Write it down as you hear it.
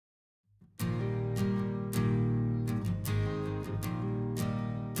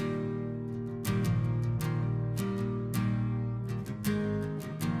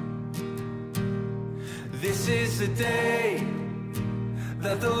This is the day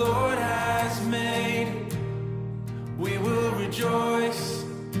that the Lord has made. We will rejoice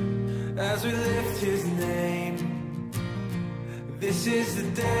as we lift his name. This is the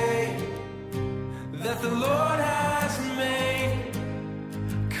day that the Lord has made.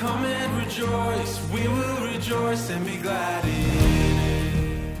 Come and rejoice. We will rejoice and be glad in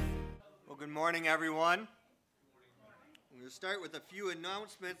it. Well, good morning, everyone. I'm going to start with a few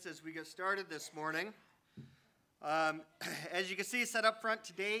announcements as we get started this morning. As you can see, set up front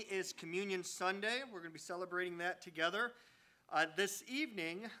today is Communion Sunday. We're going to be celebrating that together. This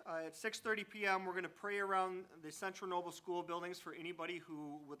evening at 6:30 p.m., we're going to pray around the Central Noble School buildings for anybody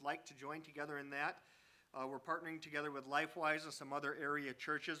who would like to join together in that. We're partnering together with LifeWise and some other area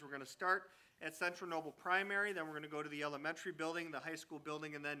churches. We're going to start at Central Noble Primary, then we're going to go to the elementary building, the high school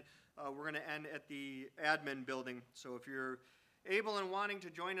building, and then we're going to end at the admin building. So if you're able and wanting to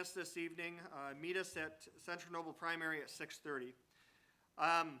join us this evening, meet us at Central Noble Primary at 6:30.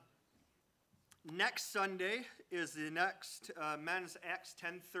 Next Sunday is the next Men's Acts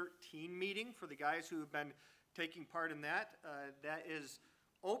 10:13 meeting for the guys who have been taking part in that. That is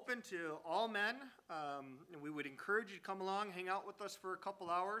open to all men, and we would encourage you to come along, hang out with us for a couple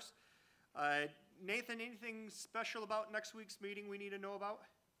hours. Nathan, anything special about next week's meeting we need to know about?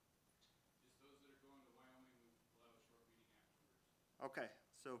 Okay,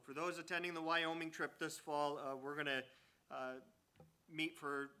 so for those attending the Wyoming trip this fall, we're going to meet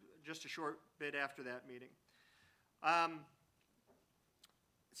for just a short bit after that meeting.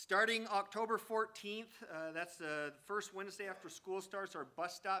 Starting October 14th, that's the first Wednesday after school starts, our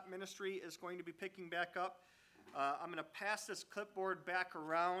bus stop ministry is going to be picking back up. I'm going to pass this clipboard back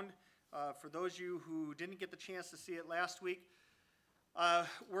around for those of you who didn't get the chance to see it last week.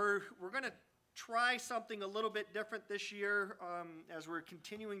 We're going to try something a little bit different this year as we're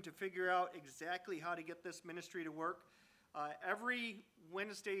continuing to figure out exactly how to get this ministry to work. Every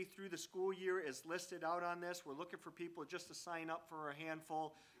Wednesday through the school year is listed out on this. We're looking for people just to sign up for a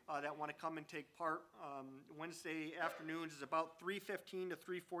handful that want to come and take part. Wednesday afternoons is about 3:15 to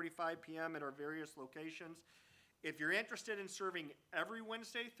 3:45 p.m. at our various locations. If you're interested in serving every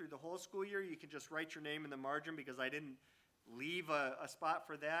Wednesday through the whole school year, you can just write your name in the margin because I didn't leave a spot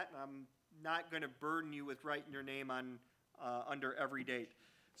for that. I'm not going to burden you with writing your name on under every date.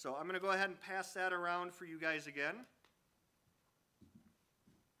 So I'm going to go ahead and pass that around for you guys again.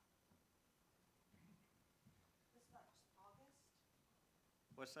 This starts August.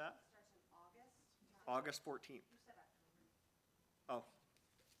 What's that? Starts in August. August 14th. You said October.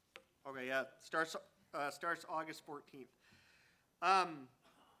 Oh. Okay, yeah. Starts August 14th.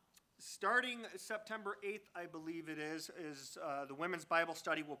 Starting September 8th, I believe it is the Women's Bible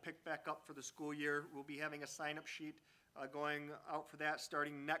Study will pick back up for the school year. We'll be having a sign-up sheet going out for that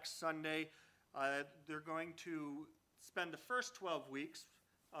starting next Sunday. They're going to spend the first 12 weeks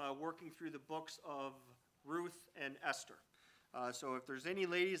working through the books of Ruth and Esther. So if there's any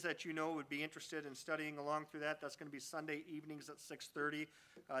ladies that you know would be interested in studying along through that, that's going to be Sunday evenings at 6:30.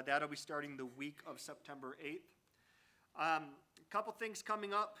 That'll be starting the week of September 8th. A couple things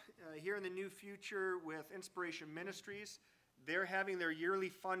coming up here in the new future with Inspiration Ministries. They're having their yearly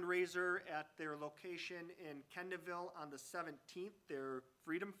fundraiser at their location in Kendallville on the 17th, their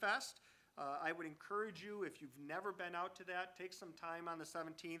Freedom Fest. I would encourage you, if you've never been out to that, take some time on the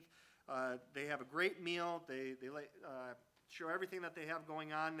 17th. They have a great meal. They show everything that they have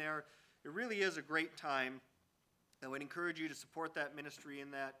going on there. It really is a great time. I would encourage you to support that ministry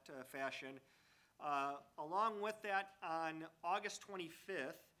in that fashion. Along with that, on August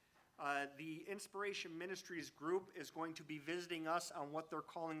 25th, the Inspiration Ministries group is going to be visiting us on what they're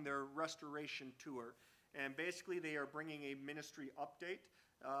calling their restoration tour. And basically, they are bringing a ministry update.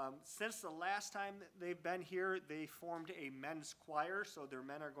 Since the last time they've been here, they formed a men's choir, so their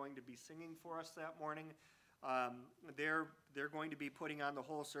men are going to be singing for us that morning. They're going to be putting on the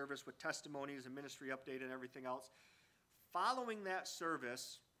whole service with testimonies and ministry update and everything else. Following that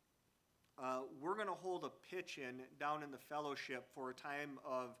service, we're going to hold a pitch-in down in the fellowship for a time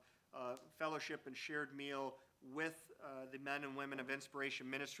of fellowship and shared meal with the men and women of Inspiration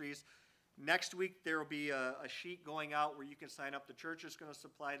Ministries. Next week, there will be a sheet going out where you can sign up. The church is going to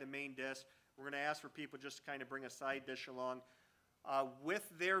supply the main dish. We're going to ask for people just to kind of bring a side dish along. With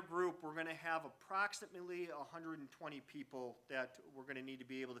their group, we're going to have approximately 120 people that we're going to need to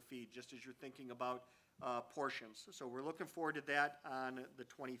be able to feed, just as you're thinking about portions. So we're looking forward to that on the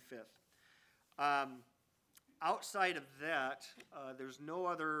 25th. Outside of that, there's no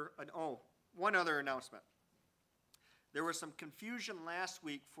other, one other announcement. There was some confusion last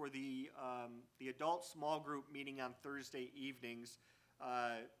week for the adult small group meeting on Thursday evenings.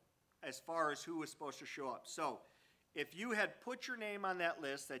 as far as who was supposed to show up. So if you had put your name on that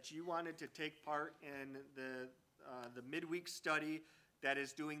list that you wanted to take part in the midweek study that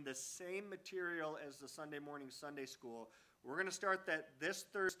is doing the same material as the Sunday morning Sunday school, we're going to start that this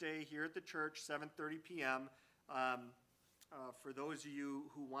Thursday here at the church, 7:30 p.m., for those of you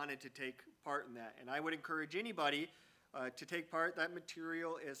who wanted to take part in that. And I would encourage anybody to take part. That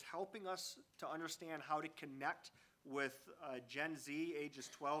material is helping us to understand how to connect with Gen Z, ages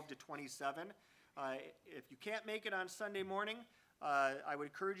 12 to 27. If you can't make it on Sunday morning, I would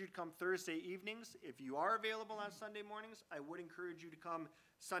encourage you to come Thursday evenings. If you are available on Sunday mornings, I would encourage you to come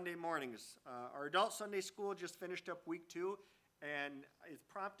Sunday mornings. Our adult Sunday school just finished up week 2, and it's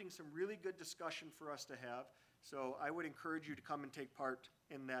prompting some really good discussion for us to have. So I would encourage you to come and take part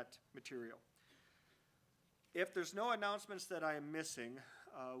in that material. If there's no announcements that I am missing,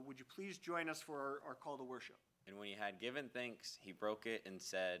 would you please join us for our call to worship? And when he had given thanks, he broke it and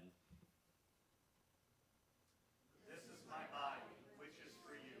said, "This is my body, which is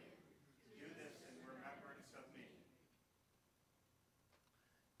for you. Do this in remembrance of me."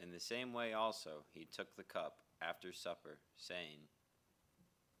 In the same way also he took the cup after supper, saying,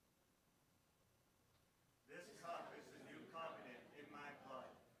 "This cup is the new covenant in my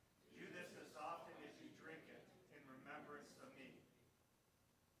blood. Do this as often as you drink it in remembrance of me."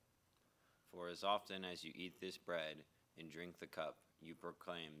 For as often as you eat this bread and drink the cup, you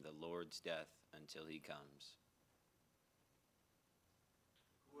proclaim the Lord's death until he comes.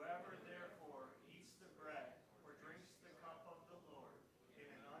 Whoever therefore eats the bread or drinks the cup of the Lord in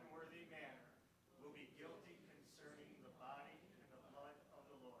an unworthy manner will be guilty concerning the body and the blood of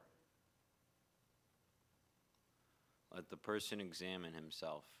the Lord. Let the person examine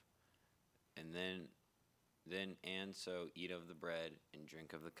himself, and so eat of the bread and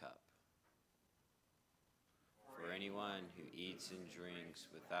drink of the cup. For anyone who eats and drinks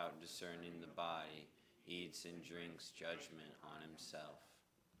without discerning the body eats and drinks judgment on himself.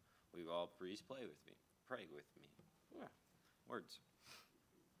 We all please pray with me. Yeah. Words.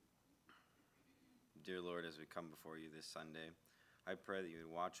 Dear Lord, as we come before you this Sunday, I pray that you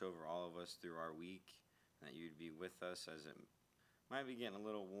would watch over all of us through our week, and that you'd be with us as it might be getting a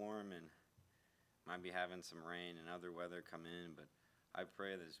little warm and might be having some rain and other weather come in, but I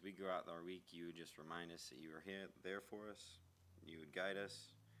pray that as we go out our week, you would just remind us that you are there for us. You would guide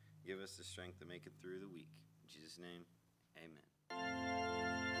us, give us the strength to make it through the week. In Jesus' name, amen.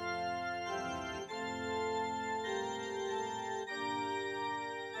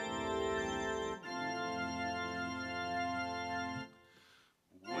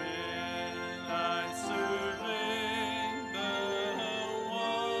 My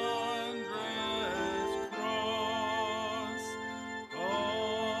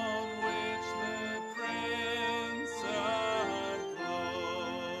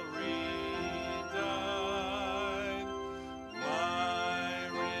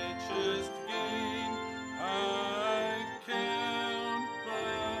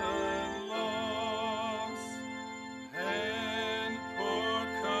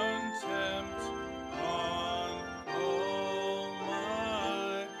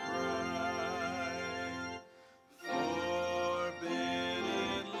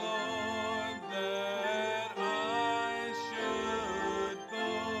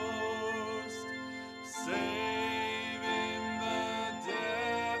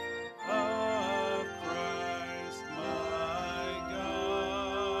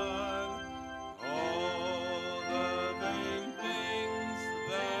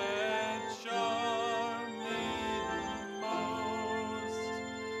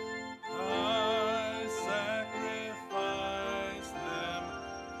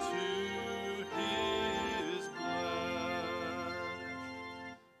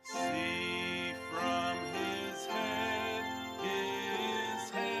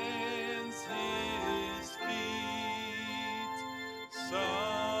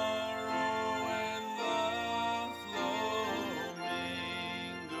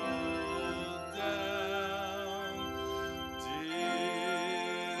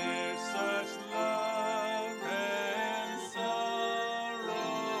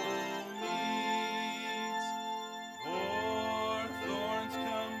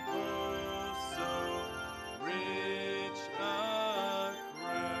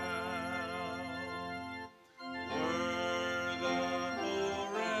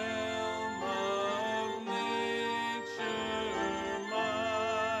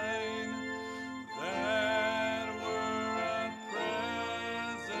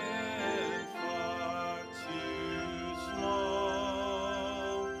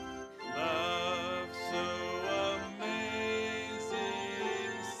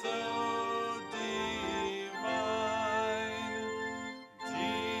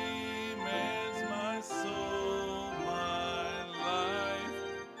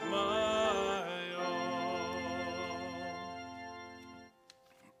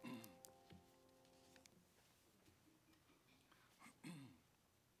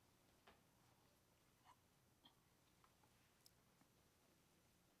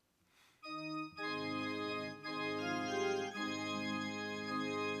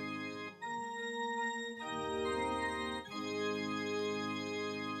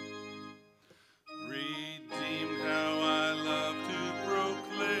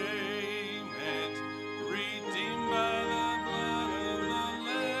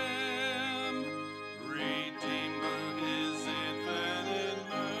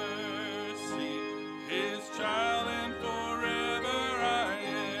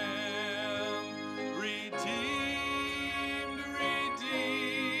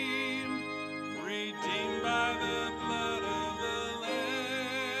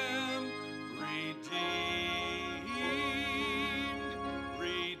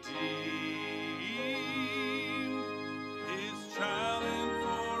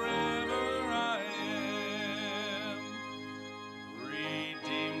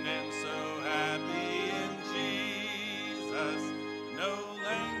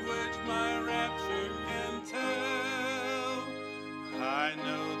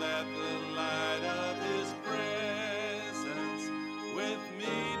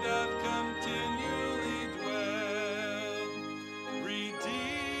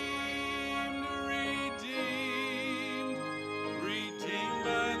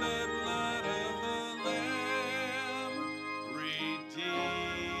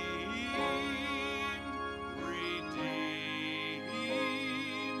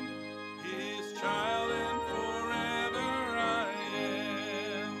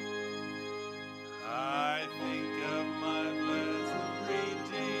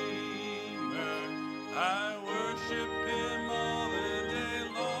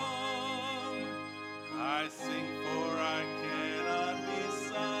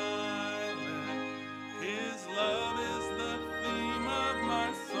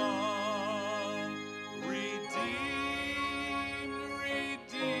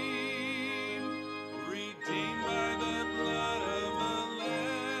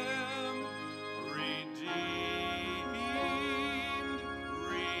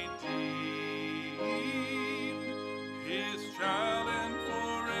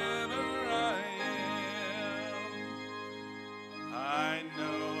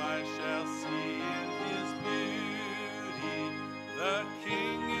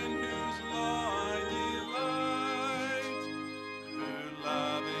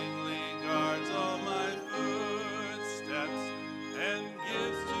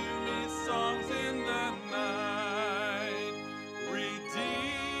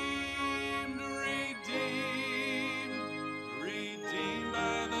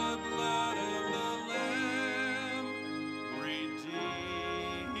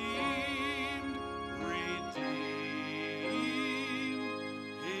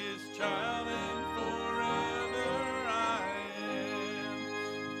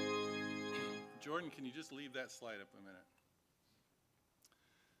can you just leave that slide up a minute?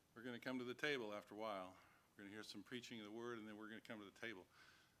 We're going to come to the table after a while. We're going to hear some preaching of the word, and then we're going to come to the table.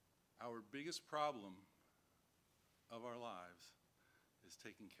 Our biggest problem of our lives is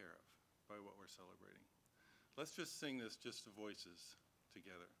taken care of by what we're celebrating. Let's just sing this, just the voices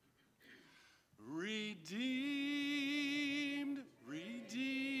together. Redeemed,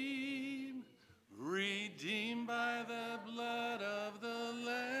 redeemed, redeemed by the blood of the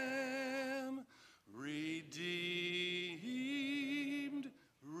Lamb. Redeemed,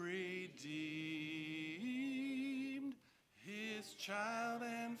 redeemed, his child,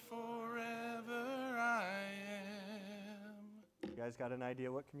 and forever I am. You guys got an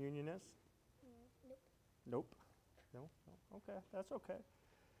idea what communion is? Nope. Nope? No? Okay, that's okay.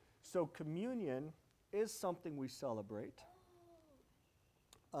 So communion is something we celebrate.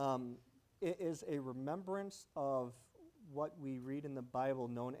 It is a remembrance of what we read in the Bible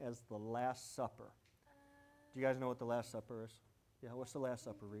known as the Last Supper. Do you guys know what the Last Supper is? Yeah, what's the Last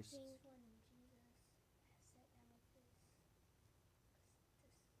Supper, Reese? When Jesus sat down with his disciples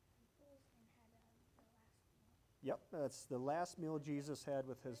and had the last meal. Yep, that's the last meal Jesus had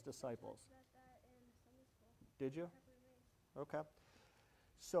with his disciples. I talked about that in Sunday school. Did you? Pepper raised. Okay.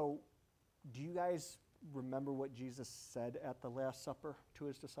 So, do you guys remember what Jesus said at the Last Supper to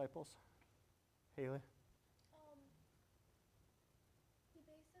his disciples? Haley? He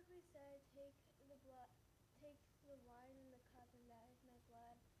basically said, take the wine in the cup, and that is my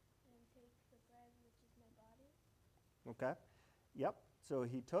blood, and take the bread, which is my body. Okay. Yep. So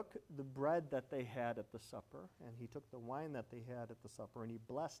he took the bread that they had at the supper, and he took the wine that they had at the supper, and he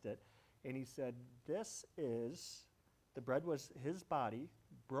blessed it, and he said, this is, the bread was his body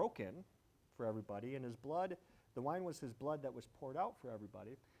broken for everybody, and his blood, the wine was his blood that was poured out for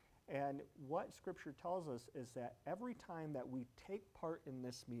everybody. And what Scripture tells us is that every time that we take part in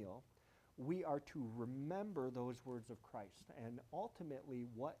this meal, we are to remember those words of Christ. And ultimately,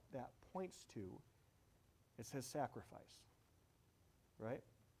 what that points to is his sacrifice. Right?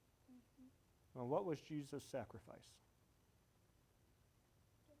 Well, what was Jesus' sacrifice?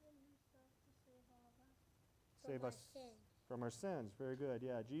 Given himself to save all of us. Save From us our sins. from our sins. Very good.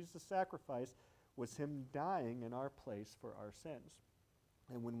 Yeah, Jesus' sacrifice was him dying in our place for our sins.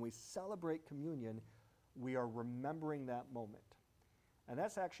 And when we celebrate communion, we are remembering that moment. And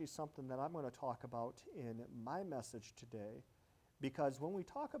that's actually something that I'm going to talk about in my message today, because when we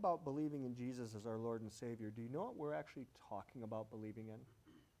talk about believing in Jesus as our Lord and Savior, do you know what we're actually talking about believing in?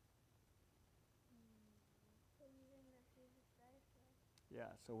 Believing that Jesus died for us. Yeah,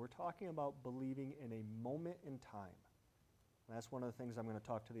 so we're talking about believing in a moment in time. And that's one of the things I'm going to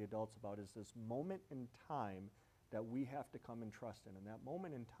talk to the adults about, is this moment in time that we have to come and trust in. And that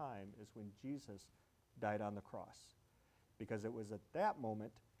moment in time is when Jesus died on the cross. Because it was at that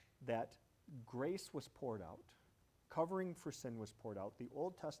moment that grace was poured out, covering for sin was poured out, the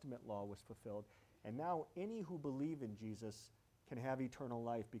Old Testament law was fulfilled, and now any who believe in Jesus can have eternal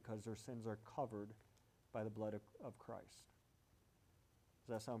life because their sins are covered by the blood of Christ. Does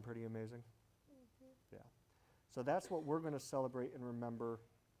that sound pretty amazing? Mm-hmm. Yeah. So that's what we're going to celebrate and remember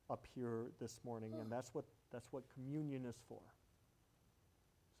up here this morning, and that's what communion is for.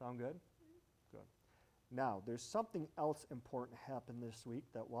 Sound good? Good. Now, there's something else important happened this week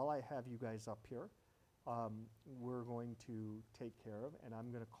that while I have you guys up here, we're going to take care of, and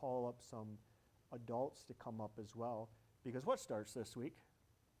I'm going to call up some adults to come up as well, because what starts this week?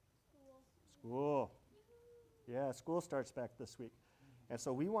 School. Yeah, school starts back this week. And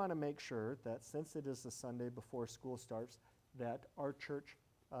so we want to make sure that since it is the Sunday before school starts, that our church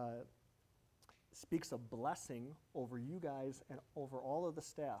speaks a blessing over you guys and over all of the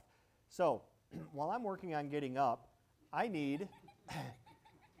staff. So while I'm working on getting up, I need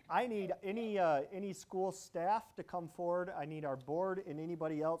any school staff to come forward. I need our board and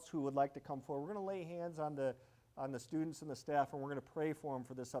anybody else who would like to come forward. We're going to lay hands on the students and the staff, and we're going to pray for them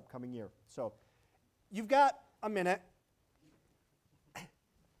for this upcoming year. So you've got a minute.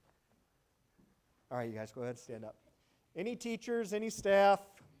 All right, you guys, go ahead and stand up. Any teachers, any staff,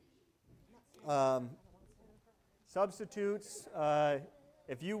 substitutes,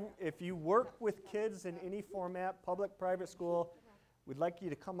 if you work with kids in any format, public, private school, we'd like you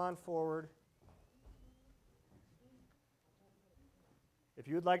to come on forward. If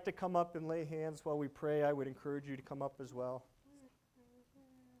you would like to come up and lay hands while we pray, I would encourage you to come up as well.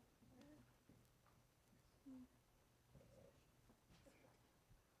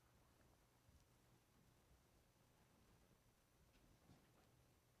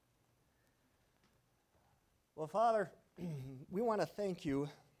 Well, Father, we want to thank you.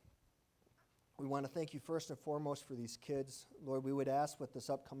 We want to thank you first and foremost for these kids. Lord, we would ask with this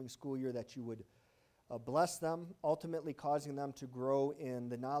upcoming school year that you would Bless them, ultimately causing them to grow in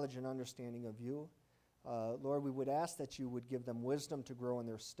the knowledge and understanding of you. Lord, we would ask that you would give them wisdom to grow in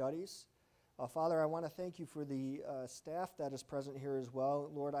their studies. Father, I want to thank you for the staff that is present here as well.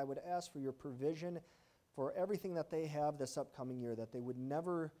 Lord, I would ask for your provision for everything that they have this upcoming year, that they would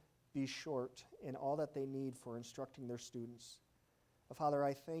never be short in all that they need for instructing their students. Father,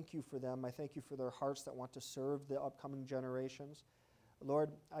 I thank you for them. I thank you for their hearts that want to serve the upcoming generations.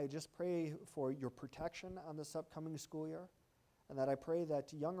 Lord, I just pray for your protection on this upcoming school year, and that I pray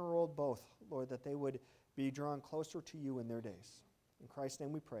that young or old both, Lord, that they would be drawn closer to you in their days. In Christ's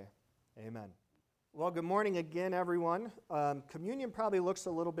name we pray. Amen. Well, good morning again, everyone. Communion probably looks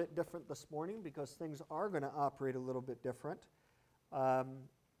a little bit different this morning because things are going to operate a little bit different. I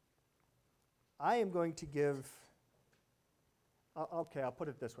am going to give, okay, I'll put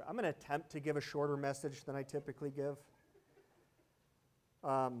it this way. I'm going to attempt to give a shorter message than I typically give.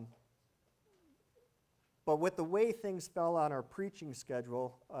 But with the way things fell on our preaching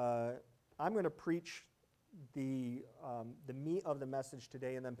schedule, I'm going to preach the meat of the message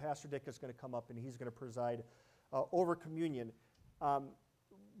today, and then Pastor Dick is going to come up and he's going to preside over communion.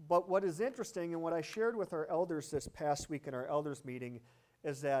 But what is interesting, and what I shared with our elders this past week in our elders meeting,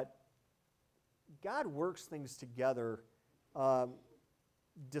 is that God works things together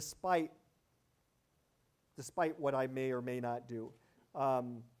despite what I may or may not do.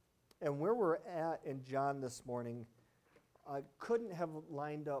 And where we're at in John this morning, I couldn't have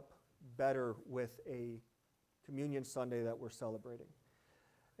lined up better with a Communion Sunday that we're celebrating.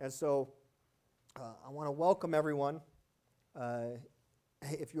 And so I want to welcome everyone.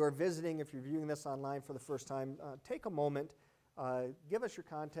 If you are visiting, if you're viewing this online for the first time, take a moment, give us your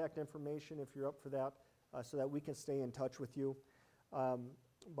contact information if you're up for that, so that we can stay in touch with you.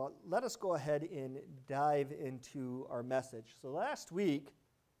 But let us go ahead and dive into our message. So last week,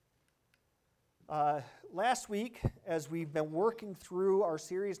 as we've been working through our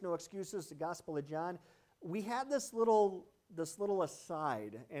series, No Excuses, the Gospel of John, we had this little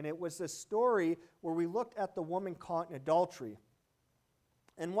aside, and it was this story where we looked at the woman caught in adultery.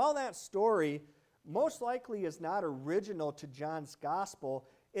 And while that story most likely is not original to John's Gospel,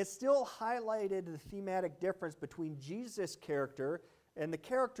 it still highlighted the thematic difference between Jesus' character and the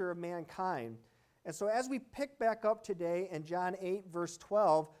character of mankind. And so as we pick back up today in John 8, verse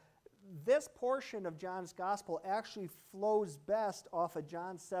 12, this portion of John's Gospel actually flows best off of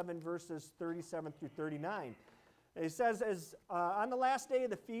John 7, verses 37 through 39. It says, on the last day of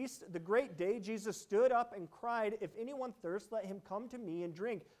the feast, the great day, Jesus stood up and cried, "If anyone thirsts, let him come to me and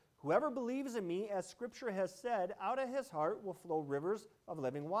drink. Whoever believes in me, as Scripture has said, out of his heart will flow rivers of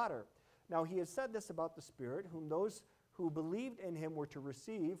living water." Now he has said this about the Spirit, whom those who believed in him were to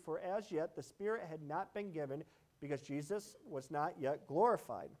receive, for as yet the Spirit had not been given, because Jesus was not yet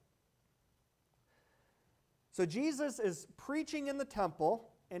glorified. So Jesus is preaching in the temple,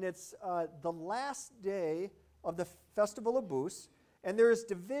 and it's the last day of the Festival of Booths, and there is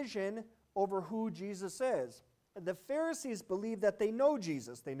division over who Jesus is. The Pharisees believe that they know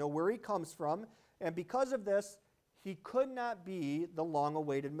Jesus. They know where he comes from, and because of this, he could not be the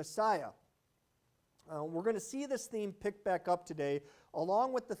long-awaited Messiah. We're going to see this theme pick back up today,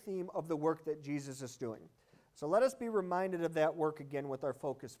 along with the theme of the work that Jesus is doing. So let us be reminded of that work again with our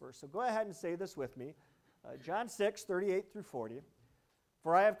focus verse. So go ahead and say this with me. John 6, 38 through 40.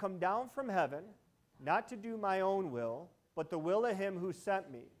 "For I have come down from heaven, not to do my own will, but the will of him who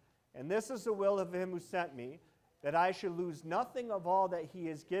sent me. And this is the will of him who sent me, that I should lose nothing of all that he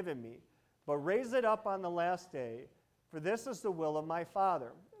has given me, but raise it up on the last day. For this is the will of my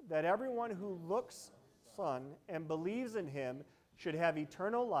Father, that everyone who looks Son and believes in him should have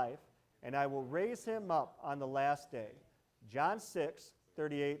eternal life, and I will raise him up on the last day." John 6,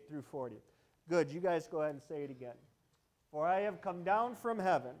 38 through 40. Good, you guys go ahead and say it again. "For I have come down from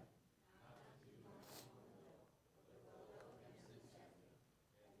heaven."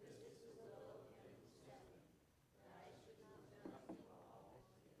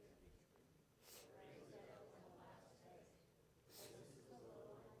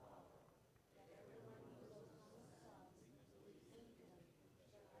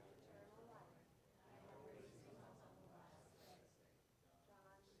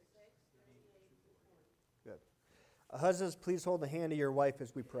 Husbands, please hold the hand of your wife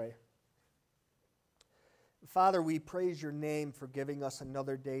as we pray. Father, we praise your name for giving us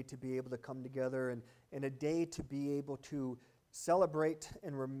another day to be able to come together and a day to be able to celebrate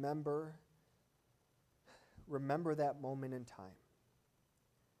and remember that moment in time.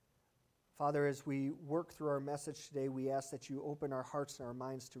 Father, as we work through our message today, we ask that you open our hearts and our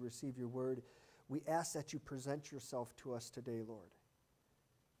minds to receive your word. We ask that you present yourself to us today, Lord.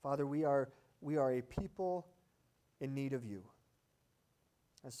 Father, we are we are a people in need of you.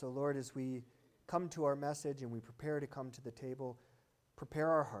 And so, Lord, as we come to our message and we prepare to come to the table, prepare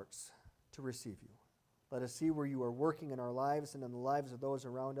our hearts to receive you. Let us see where you are working in our lives and in the lives of those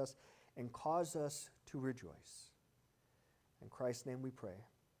around us, and cause us to rejoice. In Christ's name we pray.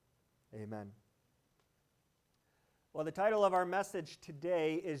 Amen. Well, the title of our message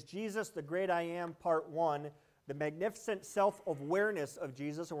today is Jesus, the Great I Am, Part 1, the magnificent self-awareness of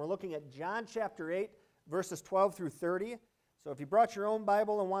Jesus. And we're looking at John chapter 8, verses 12 through 30. So if you brought your own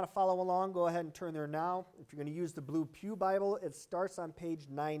Bible and want to follow along, go ahead and turn there now. If you're going to use the Blue Pew Bible, it starts on page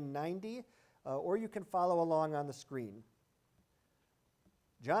 990, or you can follow along on the screen.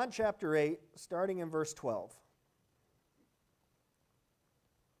 John chapter 8, starting in verse 12.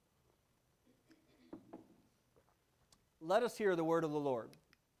 Let us hear the word of the Lord.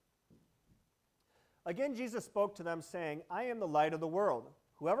 Again, Jesus spoke to them, saying, I am the light of the world.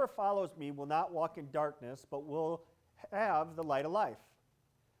 Whoever follows me will not walk in darkness, but will have the light of life.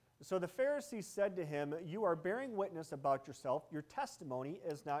 So the Pharisees said to him, You are bearing witness about yourself. Your testimony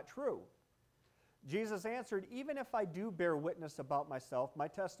is not true. Jesus answered, Even if I do bear witness about myself, my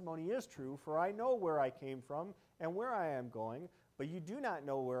testimony is true, for I know where I came from and where I am going, but you do not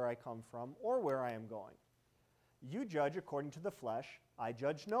know where I come from or where I am going. You judge according to the flesh. I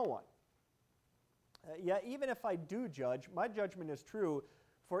judge no one. Yet even if I do judge, my judgment is true,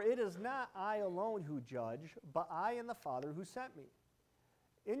 for it is not I alone who judge, but I and the Father who sent me.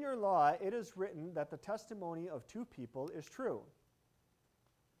 In your law it is written that the testimony of two people is true.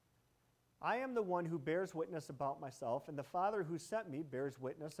 I am the one who bears witness about myself, and the Father who sent me bears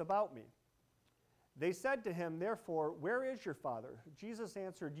witness about me. They said to him, Therefore, where is your Father? Jesus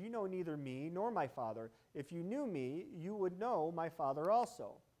answered, You know neither me nor my Father. If you knew me, you would know my Father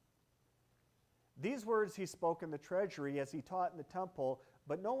also. These words he spoke in the treasury as he taught in the temple,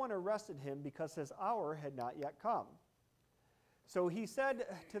 but no one arrested him because his hour had not yet come. So he said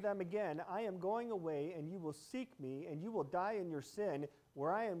to them again, I am going away, and you will seek me, and you will die in your sin.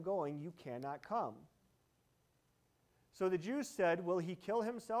 Where I am going, you cannot come. So the Jews said, Will he kill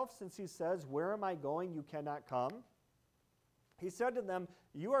himself, since he says, Where am I going, you cannot come? He said to them,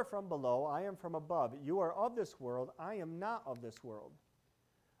 You are from below, I am from above. You are of this world, I am not of this world.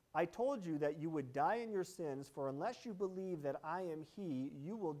 I told you that you would die in your sins, for unless you believe that I am he,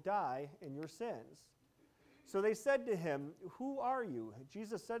 you will die in your sins. So they said to him, Who are you?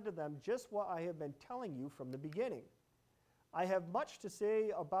 Jesus said to them, Just what I have been telling you from the beginning. I have much to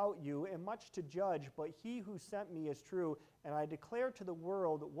say about you and much to judge, but he who sent me is true, and I declare to the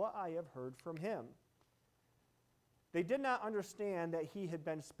world what I have heard from him. They did not understand that he had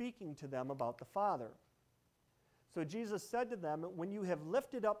been speaking to them about the Father. So Jesus said to them, When you have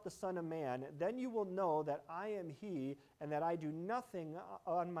lifted up the Son of Man, then you will know that I am he, and that I do nothing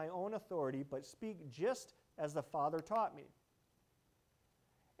on my own authority, but speak just as the Father taught me.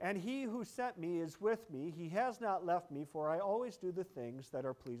 And he who sent me is with me. He has not left me, for I always do the things that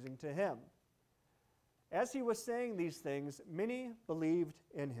are pleasing to him. As he was saying these things, many believed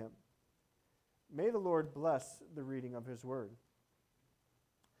in him. May the Lord bless the reading of his word.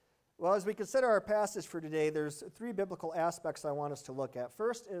 Well, as we consider our passage for today, there's three biblical aspects I want us to look at.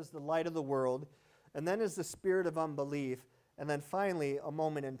 First is the light of the world, and then is the spirit of unbelief, and then finally, a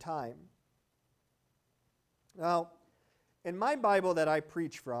moment in time. Now, in my Bible that I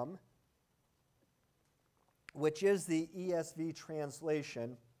preach from, which is the ESV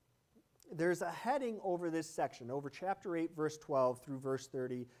translation, there's a heading over this section, over chapter 8, verse 12 through verse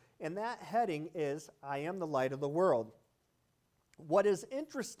 30, and that heading is, I am the light of the world. What is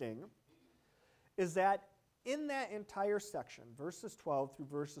interesting is that in that entire section, verses 12 through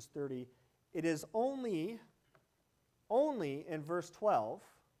verses 30, it is only in verse 12,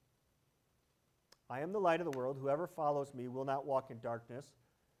 I am the light of the world. Whoever follows me will not walk in darkness,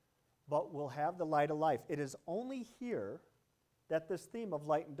 but will have the light of life. It is only here that this theme of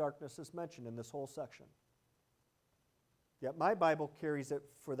light and darkness is mentioned in this whole section. Yet my Bible carries it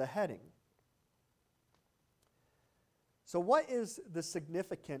for the heading. So what is the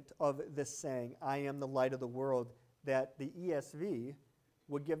significance of this saying, I am the light of the world, that the ESV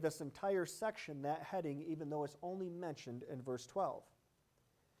would give this entire section that heading, even though it's only mentioned in verse 12?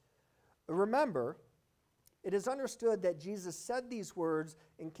 Remember, it is understood that Jesus said these words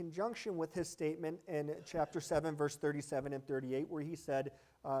in conjunction with his statement in chapter 7, verse 37 and 38, where he said,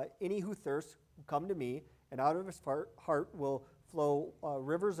 Any who thirst, come to me, and out of his heart will flow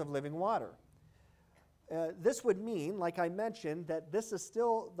rivers of living water. This would mean, like I mentioned, that this is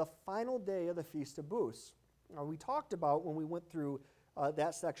still the final day of the Feast of Booths. We talked about, when we went through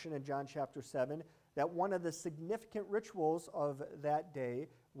that section in John chapter 7, that one of the significant rituals of that day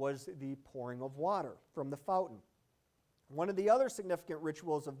was the pouring of water from the fountain. One of the other significant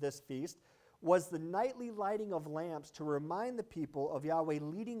rituals of this feast was the nightly lighting of lamps to remind the people of Yahweh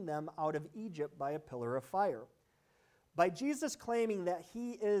leading them out of Egypt by a pillar of fire. By Jesus claiming that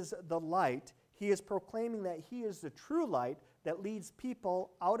he is the light, he is proclaiming that he is the true light that leads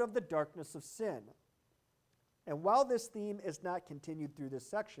people out of the darkness of sin. And while this theme is not continued through this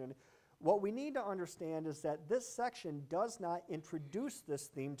section, what we need to understand is that this section does not introduce this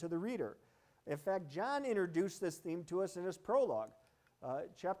theme to the reader. In fact, John introduced this theme to us in his prologue,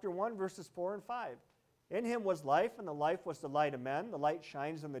 chapter 1, verses 4 and 5. In him was life, and the life was the light of men. The light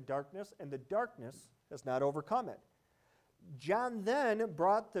shines in the darkness, and the darkness has not overcome it. John then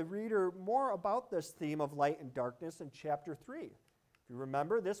brought the reader more about this theme of light and darkness in chapter 3. If you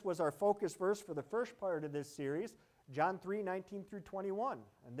remember, this was our focus verse for the first part of this series, John 3, 19 through 21.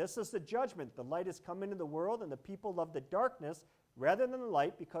 And this is the judgment. The light has come into the world, and the people love the darkness rather than the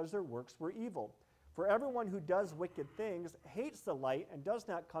light because their works were evil. For everyone who does wicked things hates the light and does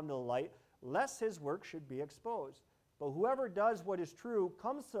not come to the light, lest his work should be exposed. But whoever does what is true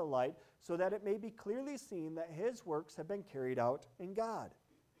comes to the light, so that it may be clearly seen that his works have been carried out in God.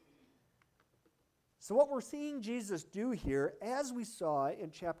 So what we're seeing Jesus do here, as we saw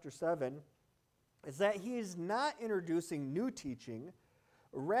in chapter 7, is that he is not introducing new teaching.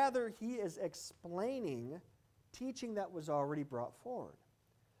 Rather, he is explaining teaching that was already brought forward.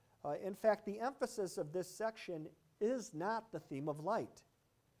 In fact, the emphasis of this section is not the theme of light,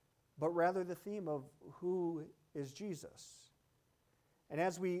 but rather the theme of who is Jesus. And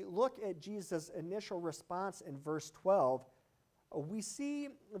as we look at Jesus' initial response in verse 12, we see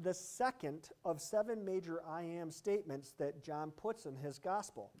the second of 7 major I am statements that John puts in his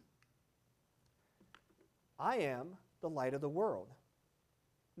gospel. I am the light of the world.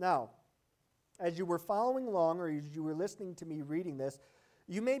 Now, as you were following along or as you were listening to me reading this,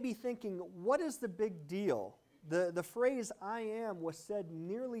 you may be thinking, what is the big deal? The phrase I am was said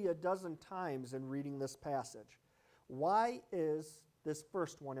nearly a dozen times in reading this passage. Why is this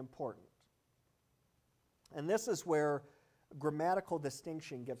first one important? And this is where grammatical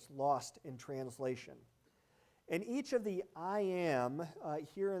distinction gets lost in translation. In each of the I am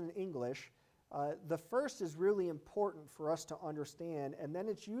here in English, the first is really important for us to understand, and then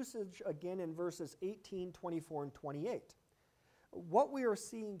its usage again in verses 18, 24, and 28. What we are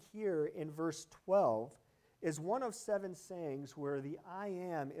seeing here in verse 12 is one of 7 sayings where the I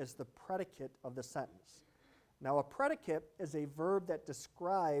am is the predicate of the sentence. Now, a predicate is a verb that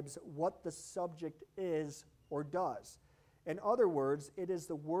describes what the subject is or does. In other words, it is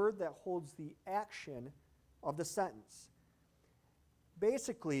the word that holds the action of the sentence.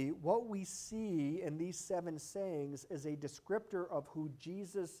 Basically, what we see in these 7 sayings is a descriptor of who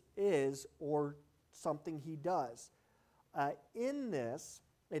Jesus is or something he does. In this,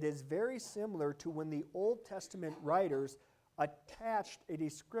 it is very similar to when the Old Testament writers attached a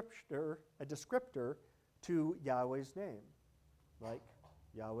descriptor to Yahweh's name, like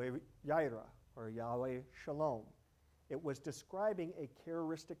Yahweh Yireh or Yahweh Shalom. It was describing a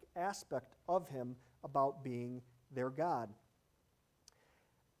characteristic aspect of him about being their God.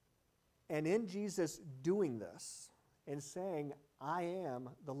 And in Jesus doing this and saying, I am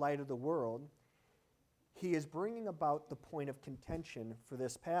the light of the world, he is bringing about the point of contention for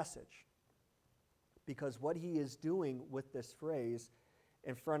this passage. Because what he is doing with this phrase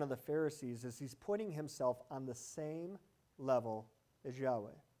in front of the Pharisees is he's putting himself on the same level as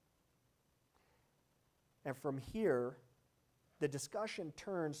Yahweh. And from here, the discussion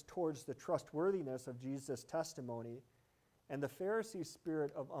turns towards the trustworthiness of Jesus' testimony, and the Pharisees'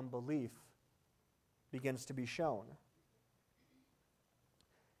 spirit of unbelief begins to be shown.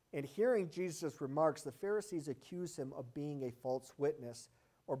 In hearing Jesus' remarks, the Pharisees accuse him of being a false witness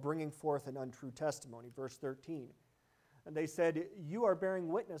or bringing forth an untrue testimony. Verse 13. And they said, you are bearing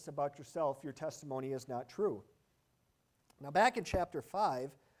witness about yourself. Your testimony is not true. Now, back in chapter 5,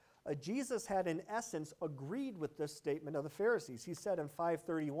 Jesus had in essence agreed with this statement of the Pharisees. He said in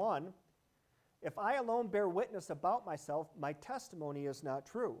 5:31, if I alone bear witness about myself, my testimony is not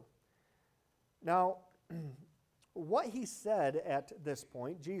true. Now, what he said at this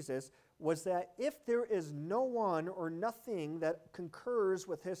point, Jesus, was that if there is no one or nothing that concurs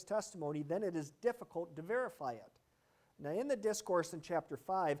with his testimony, then it is difficult to verify it. Now, in the discourse in chapter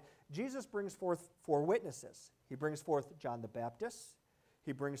 5, Jesus brings forth 4 witnesses. He brings forth John the Baptist.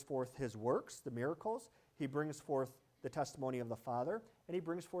 He brings forth his works, the miracles. He brings forth the testimony of the Father. And he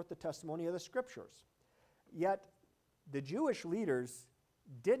brings forth the testimony of the Scriptures. Yet, the Jewish leaders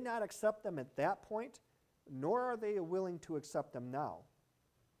did not accept them at that point, nor are they willing to accept them now.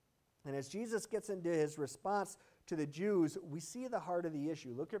 And as Jesus gets into his response to the Jews, we see the heart of the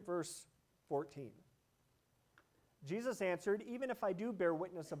issue. Look at verse 14. Jesus answered, "Even if I do bear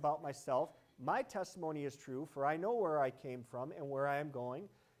witness about myself, my testimony is true, for I know where I came from and where I am going,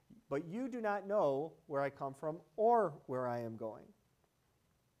 but you do not know where I come from or where I am going."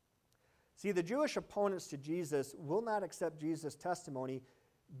 See, the Jewish opponents to Jesus will not accept Jesus' testimony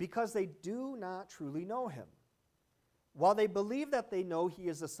because they do not truly know him. While they believe that they know he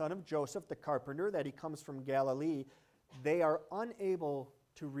is the son of Joseph the carpenter, that he comes from Galilee, they are unable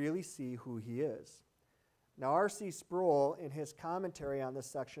to really see who he is. Now, R.C. Sproul, in his commentary on this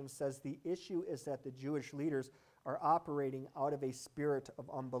section, says the issue is that the Jewish leaders are operating out of a spirit of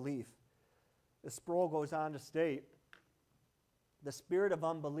unbelief. The Sproul goes on to state, the spirit of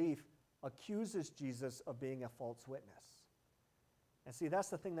unbelief accuses Jesus of being a false witness. And see, that's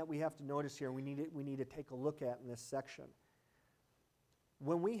the thing that we have to notice here, we need to take a look at in this section.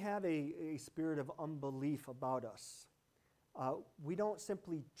 When we have a spirit of unbelief about us, we don't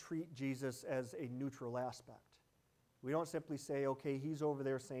simply treat Jesus as a neutral aspect. We don't simply say, okay, he's over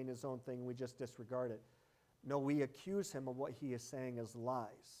there saying his own thing, and we just disregard it. No, we accuse him of what he is saying as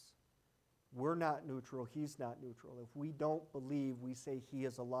lies. We're not neutral, he's not neutral. If we don't believe, we say he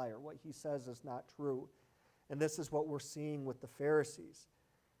is a liar. What he says is not true. And this is what we're seeing with the Pharisees.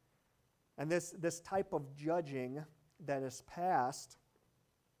 And this type of judging that is passed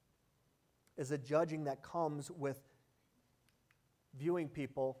is a judging that comes with viewing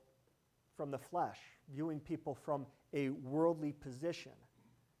people from the flesh, viewing people from a worldly position.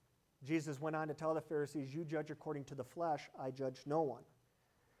 Jesus went on to tell the Pharisees, "You judge according to the flesh, I judge no one."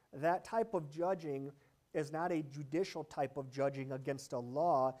 That type of judging is not a judicial type of judging against a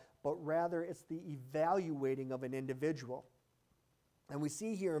law, but rather it's the evaluating of an individual. And we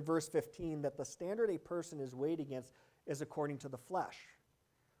see here in verse 15 that the standard a person is weighed against is according to the flesh,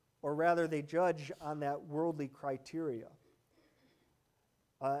 or rather they judge on that worldly criteria.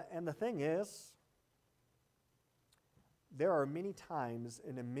 And the thing is, there are many times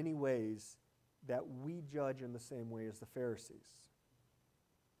and in many ways that we judge in the same way as the Pharisees.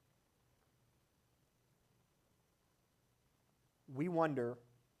 We wonder,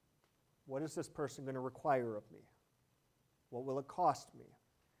 what is this person going to require of me? What will it cost me?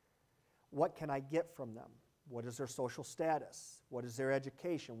 What can I get from them? What is their social status? What is their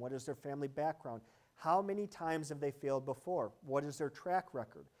education? What is their family background? How many times have they failed before? What is their track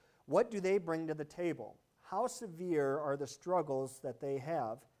record? What do they bring to the table? How severe are the struggles that they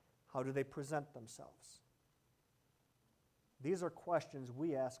have? How do they present themselves? These are questions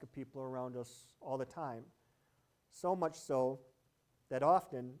we ask of people around us all the time, so much so that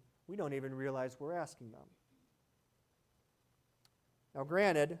often we don't even realize we're asking them. Now,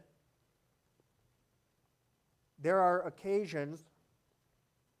 granted, there are occasions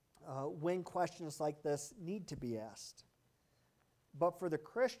when questions like this need to be asked. But for the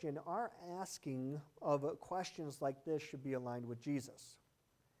Christian, our asking of questions like this should be aligned with Jesus.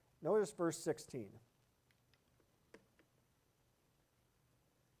 Notice verse 16.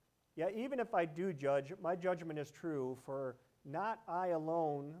 "Yeah, even if I do judge, my judgment is true, for it is not I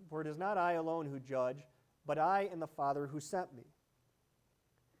alone who judge, but I and the Father who sent me."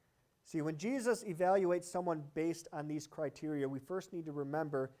 See, when Jesus evaluates someone based on these criteria, we first need to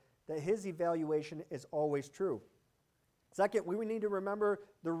remember that his evaluation is always true. Second, we need to remember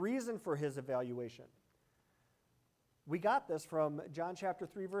the reason for his evaluation. We got this from John chapter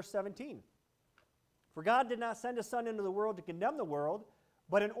 3, verse 17. "For God did not send his Son into the world to condemn the world,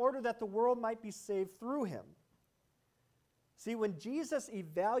 but in order that the world might be saved through him." See, when Jesus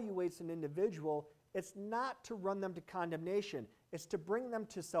evaluates an individual, it's not to run them to condemnation. It's to bring them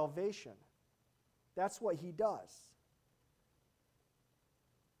to salvation. That's what he does.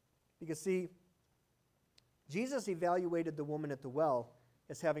 Because, see, Jesus evaluated the woman at the well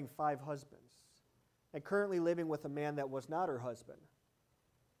as having 5 husbands and currently living with a man that was not her husband.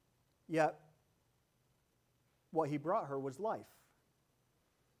 Yet, what he brought her was life.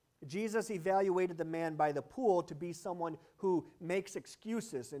 Jesus evaluated the man by the pool to be someone who makes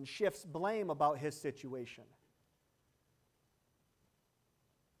excuses and shifts blame about his situation.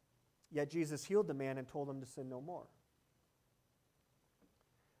 Yet Jesus healed the man and told him to sin no more.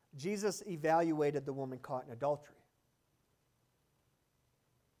 Jesus evaluated the woman caught in adultery.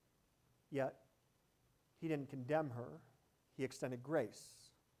 Yet he didn't condemn her, he extended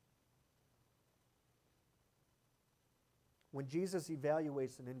grace. When Jesus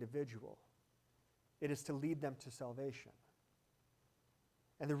evaluates an individual, it is to lead them to salvation.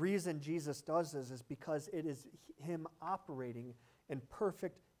 And the reason Jesus does this is because it is him operating in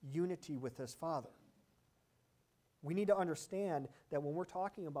perfect unity with his Father. We need to understand that when we're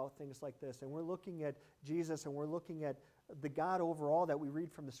talking about things like this and we're looking at Jesus and we're looking at the God overall that we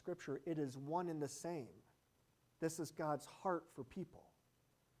read from the Scripture, it is one and the same. This is God's heart for people.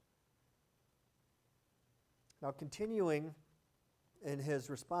 Now, continuing in his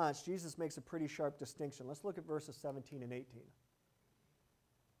response, Jesus makes a pretty sharp distinction. Let's look at verses 17 and 18.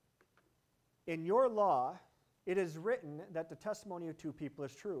 In your law, it is written that the testimony of two people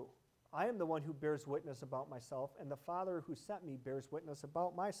is true. I am the one who bears witness about myself, and the Father who sent me bears witness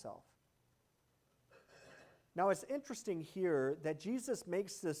about myself. Now, it's interesting here that Jesus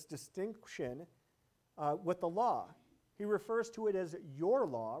makes this distinction with the law. He refers to it as your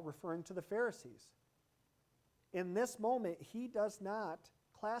law, referring to the Pharisees. In this moment, he does not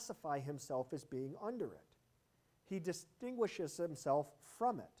classify himself as being under it. He distinguishes himself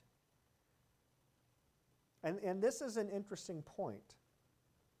from it. And this is an interesting point.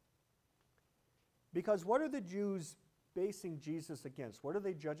 Because what are the Jews basing Jesus against? What are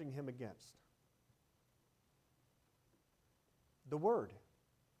they judging him against? The Word.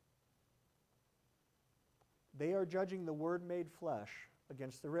 They are judging the Word made flesh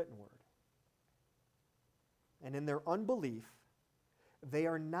against the written Word. And in their unbelief, they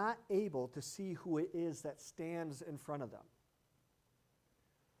are not able to see who it is that stands in front of them.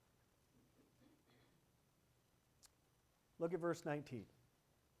 Look at verse 19.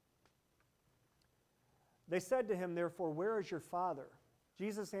 They said to him, therefore, where is your Father?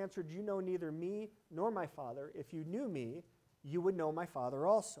 Jesus answered, you know neither me nor my Father. If you knew me, you would know my Father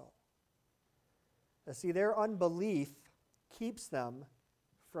also. Now, see, their unbelief keeps them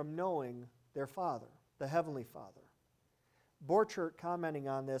from knowing their Father, the Heavenly Father. Borchert, commenting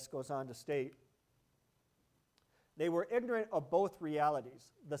on this, goes on to state, they were ignorant of both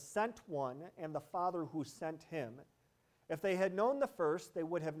realities, the sent one and the Father who sent him. If they had known the first, they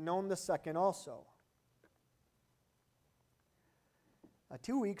would have known the second also.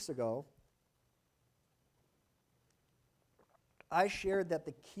 2 weeks ago, I shared that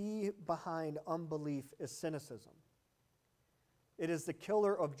the key behind unbelief is cynicism. It is the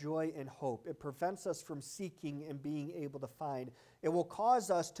killer of joy and hope. It prevents us from seeking and being able to find. It will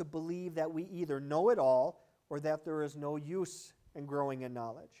cause us to believe that we either know it all or that there is no use in growing in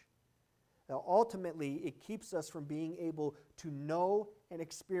knowledge. Now, ultimately, it keeps us from being able to know and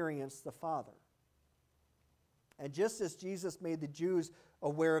experience the Father. And just as Jesus made the Jews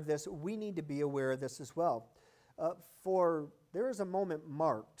aware of this, we need to be aware of this as well. For there is a moment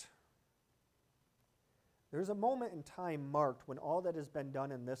marked. There's a moment in time marked when all that has been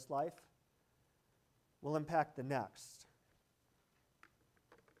done in this life will impact the next.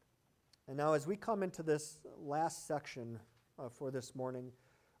 And now as we come into this last section for this morning,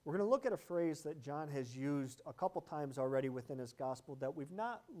 we're going to look at a phrase that John has used a couple times already within his gospel that we've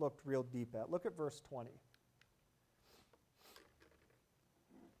not looked real deep at. Look at verse 20.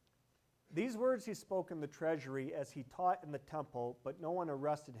 These words he spoke in the treasury as he taught in the temple, but no one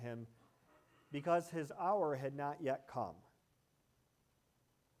arrested him because his hour had not yet come.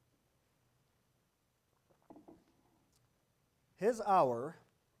 His hour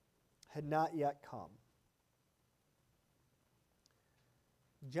had not yet come.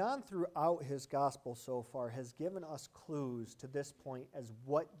 John, throughout his gospel so far, has given us clues to this point as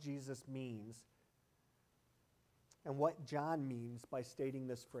what Jesus means and what John means by stating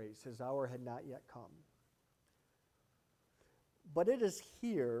this phrase, his hour had not yet come. But it is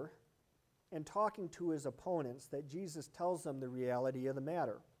here, in talking to his opponents, that Jesus tells them the reality of the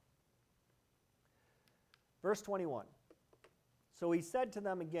matter. Verse 21. So he said to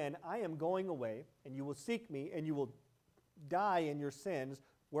them again, I am going away, and you will seek me, and you will die in your sins.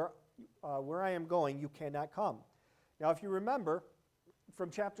 Where I am going, you cannot come. Now, if you remember, from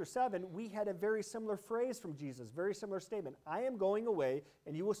chapter 7, we had a very similar phrase from Jesus, very similar statement. I am going away,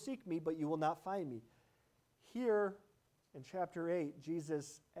 and you will seek me, but you will not find me. Here, in chapter 8,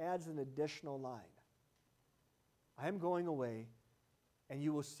 Jesus adds an additional line. I am going away, and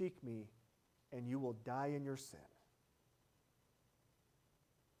you will seek me, and you will die in your sin.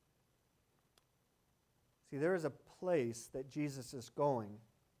 See, there is a place that Jesus is going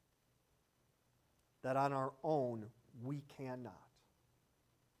that on our own we cannot.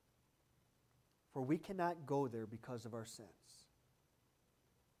 For we cannot go there because of our sins.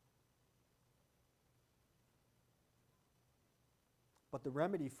 But the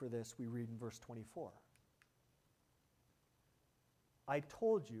remedy for this we read in verse 24. I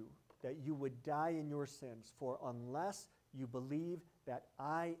told you that you would die in your sins, for unless you believe that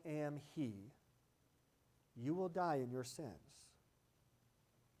I am He, you will die in your sins.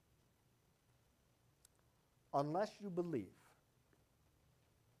 Unless you believe.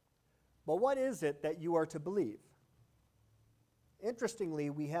 But what is it that you are to believe? Interestingly,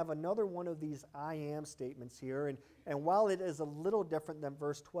 we have another one of these I am statements here, and while it is a little different than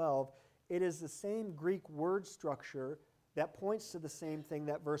verse 12, it is the same Greek word structure that points to the same thing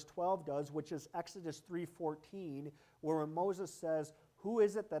that verse 12 does, which is Exodus 3:14, where when Moses says, "Who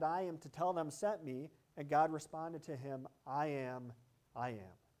is it that I am to tell them sent me?" And God responded to him, I am, I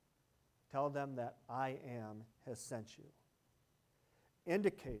am. Tell them that I am has sent you.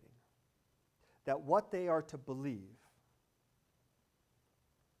 Indicating that what they are to believe,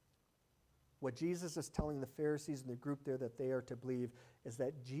 what Jesus is telling the Pharisees and the group there that they are to believe, is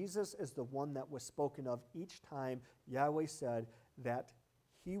that Jesus is the one that was spoken of each time Yahweh said that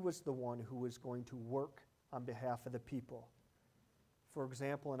he was the one who was going to work on behalf of the people. For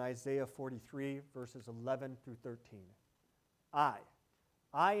example, in Isaiah 43, verses 11 through 13. I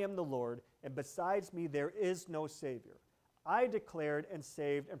am the Lord, and besides me there is no Savior. I declared and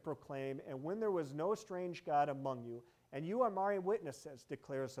saved and proclaimed, and when there was no strange God among you, and you are my witnesses,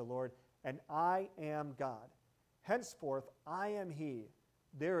 declares the Lord, and I am God. Henceforth I am He.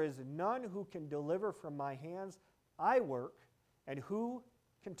 There is none who can deliver from my hands. I work, and who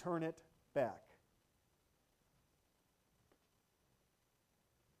can turn it back?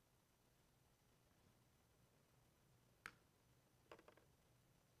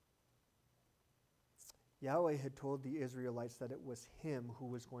 Yahweh had told the Israelites that it was Him who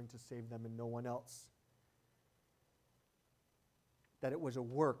was going to save them and no one else. That it was a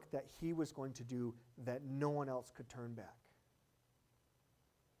work that He was going to do that no one else could turn back.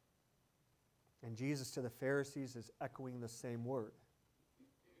 And Jesus to the Pharisees is echoing the same word.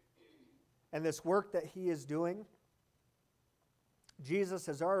 And this work that He is doing, Jesus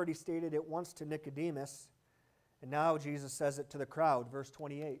has already stated it once to Nicodemus, and now Jesus says it to the crowd, verse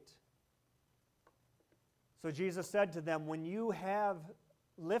 28. So Jesus said to them, when you have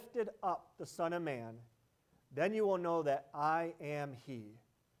lifted up the Son of Man, then you will know that I am He,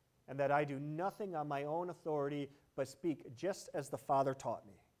 and that I do nothing on my own authority, but speak just as the Father taught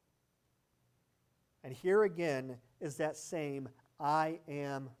me. And here again is that same I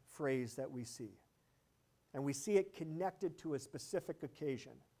am phrase that we see. And we see it connected to a specific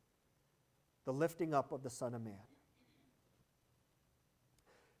occasion, the lifting up of the Son of Man.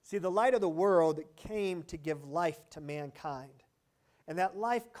 See, the light of the world came to give life to mankind. And that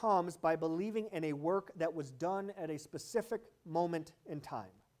life comes by believing in a work that was done at a specific moment in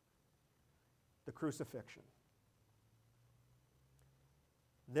time, the crucifixion.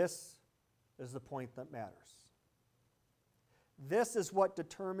 This is the point that matters. This is what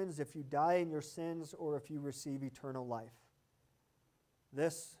determines if you die in your sins or if you receive eternal life.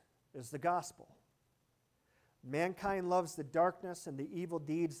 This is the gospel. Mankind loves the darkness and the evil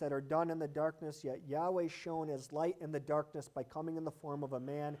deeds that are done in the darkness, yet Yahweh shone as light in the darkness by coming in the form of a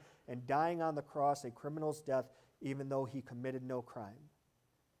man and dying on the cross a criminal's death, even though he committed no crime.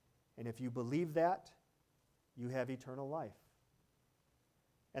 And if you believe that, you have eternal life.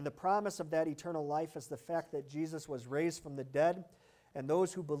 And the promise of that eternal life is the fact that Jesus was raised from the dead, and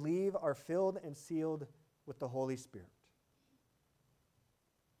those who believe are filled and sealed with the Holy Spirit.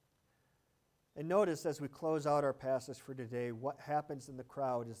 And notice as we close out our passage for today, what happens in the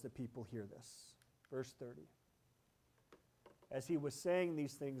crowd as the people hear this. Verse 30. As he was saying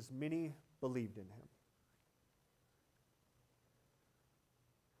these things, many believed in him.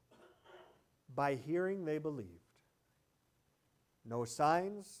 By hearing they believed. No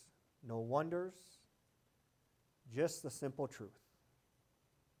signs, no wonders, just the simple truth.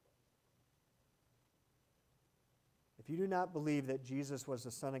 If you do not believe that Jesus was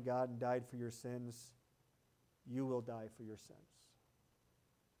the Son of God and died for your sins, you will die for your sins.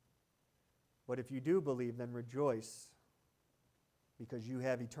 But if you do believe, then rejoice, because you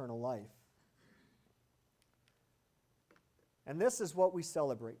have eternal life. And this is what we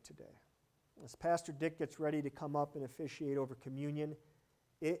celebrate today. As Pastor Dick gets ready to come up and officiate over communion,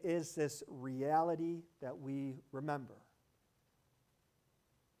 it is this reality that we remember.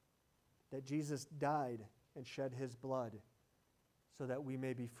 That Jesus died and shed his blood so that we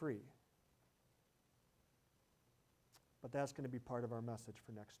may be free. But that's going to be part of our message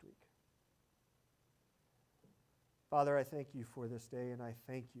for next week. Father, I thank you for this day, and I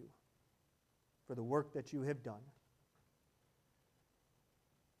thank you for the work that you have done.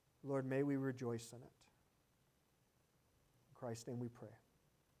 Lord, may we rejoice in it. In Christ's name we pray.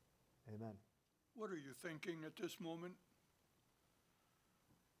 Amen. What are you thinking at this moment?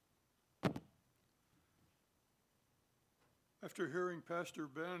 After hearing Pastor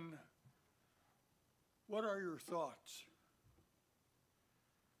Ben, what are your thoughts?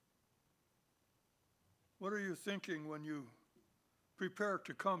 What are you thinking when you prepare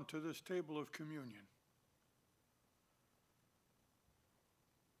to come to this table of communion?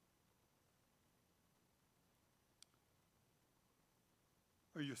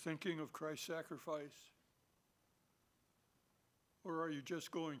 Are you thinking of Christ's sacrifice? Or are you just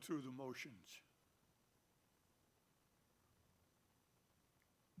going through the motions?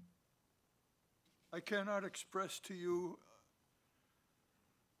 I cannot express to you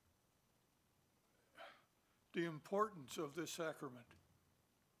the importance of this sacrament.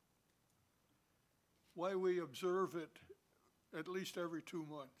 Why we observe it at least every 2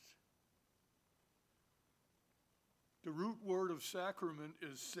 months. The root word of sacrament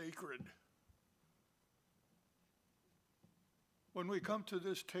is sacred. When we come to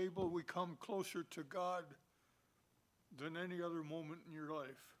this table, we come closer to God than any other moment in your life.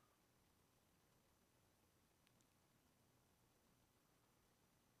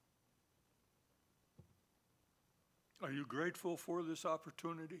 Are you grateful for this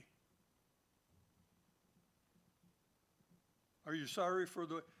opportunity? Are you sorry for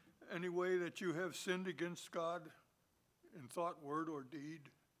any way that you have sinned against God in thought, word, or deed?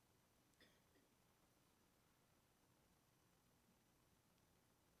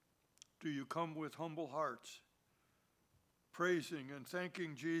 Do you come with humble hearts, praising and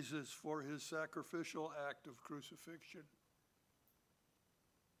thanking Jesus for his sacrificial act of crucifixion?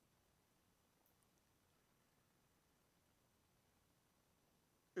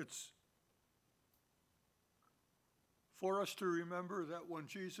 It's for us to remember that when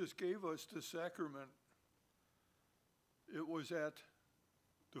Jesus gave us the sacrament, it was at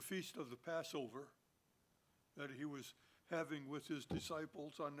the feast of the Passover that he was having with his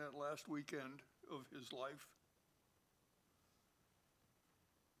disciples on that last weekend of his life.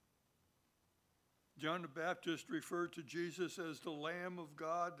 John the Baptist referred to Jesus as the Lamb of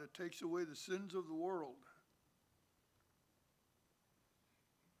God that takes away the sins of the world.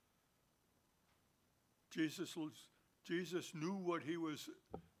 Jesus knew what he was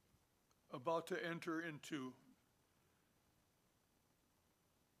about to enter into.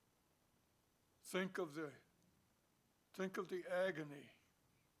 Think of the agony,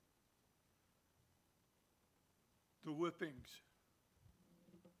 the whippings,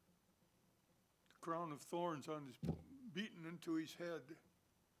 the crown of thorns beaten into his head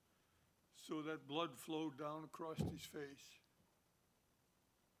so that blood flowed down across his face.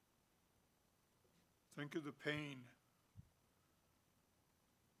 Think of the pain.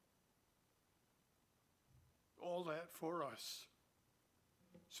 All that for us,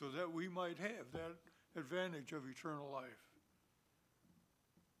 so that we might have that advantage of eternal life.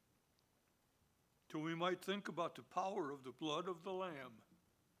 So we might think about the power of the blood of the Lamb,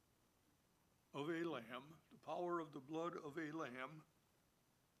 the power of the blood of a lamb.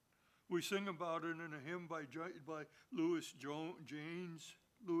 We sing about it in a hymn by Louis Janes.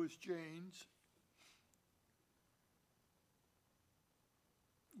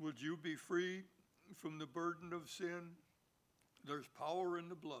 Would you be free from the burden of sin? There's power in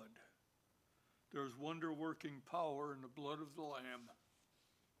the blood. There's wonder-working power in the blood of the Lamb.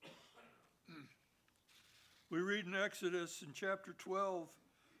 We read in Exodus in chapter 12,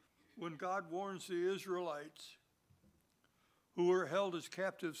 when God warns the Israelites who were held as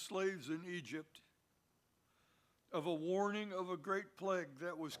captive slaves in Egypt of a warning of a great plague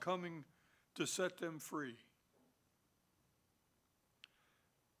that was coming to set them free.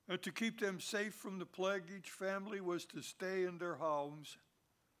 And to keep them safe from the plague, each family was to stay in their homes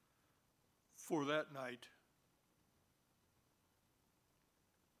for that night.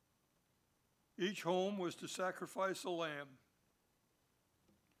 Each home was to sacrifice a lamb,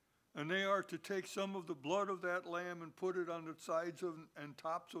 and they are to take some of the blood of that lamb and put it on the sides and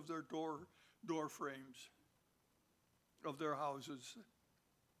tops of their door frames of their houses.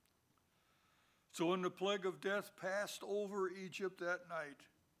 So when the plague of death passed over Egypt that night,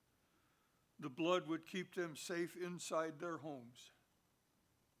 the blood would keep them safe inside their homes.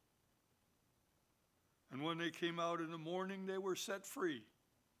 And when they came out in the morning, they were set free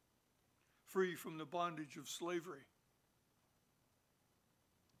from the bondage of slavery.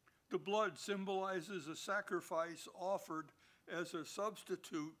 The blood symbolizes a sacrifice offered as a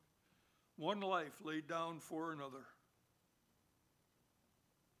substitute, one life laid down for another.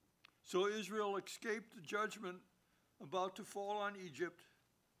 So Israel escaped the judgment about to fall on Egypt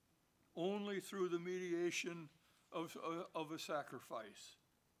only through the mediation of a sacrifice.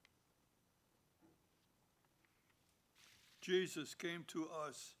 Jesus came to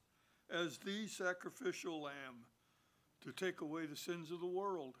us as the sacrificial lamb to take away the sins of the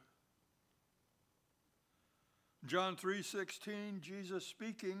world. John 3:16, Jesus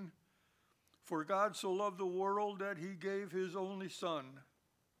speaking, "For God so loved the world that he gave his only Son,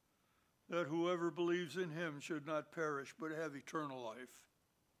 that whoever believes in him should not perish but have eternal life."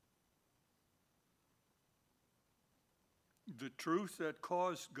 the truth that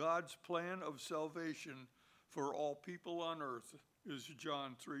caused God's plan of salvation for all people on earth is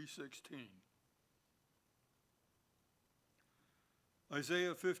John 3:16.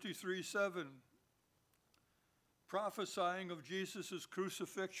 Isaiah 53:7, prophesying of Jesus'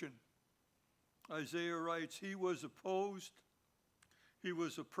 crucifixion, Isaiah writes, "He was opposed, he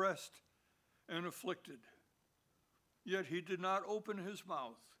was oppressed and afflicted, yet he did not open his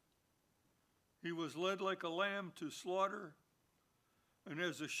mouth. He was led like a lamb to slaughter, and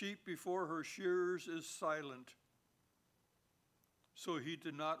as a sheep before her shearers is silent, so he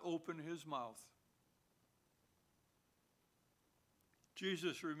did not open his mouth."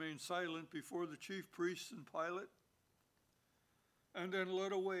 Jesus remained silent before the chief priests and Pilate, and then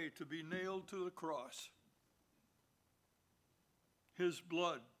led away to be nailed to the cross. His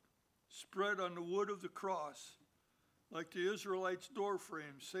blood spread on the wood of the cross, like the Israelites'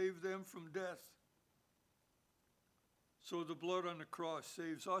 doorframe, saved them from death. So the blood on the cross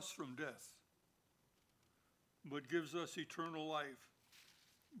saves us from death, but gives us eternal life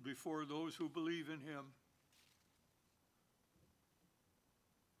before those who believe in him.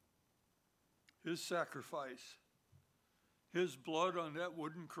 His sacrifice, his blood on that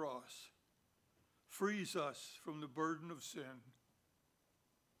wooden cross, frees us from the burden of sin.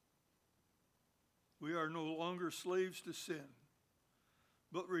 We are no longer slaves to sin,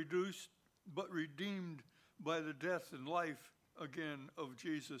 but redeemed by the death and life again of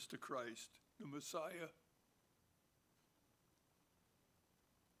Jesus the Christ, the Messiah.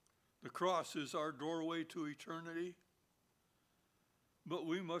 The cross is our doorway to eternity, but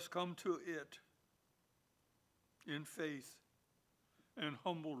we must come to it in faith and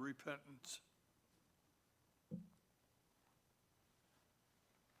humble repentance.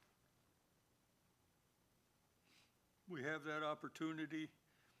 We have that opportunity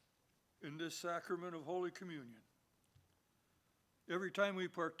in this sacrament of Holy Communion. Every time we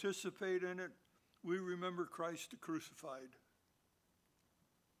participate in it, we remember Christ the crucified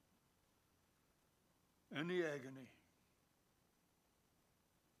and the agony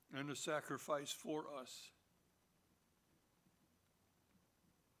and the sacrifice for us.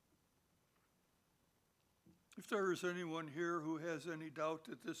 If there is anyone here who has any doubt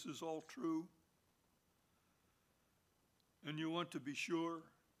that this is all true, and you want to be sure,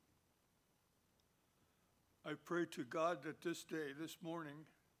 I pray to God that this day, this morning,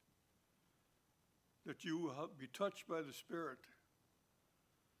 that you will be touched by the Spirit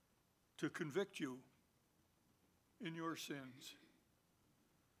to convict you in your sins,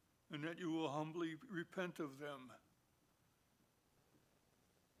 and that you will humbly repent of them.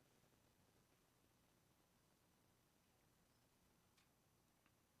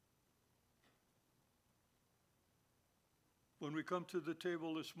 When we come to the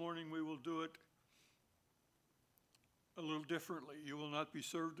table this morning, we will do it a little differently. You will not be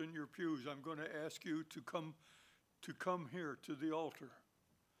served in your pews. I'm going to ask you to come here to the altar.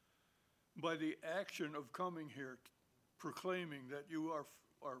 By the action of coming here, proclaiming that you are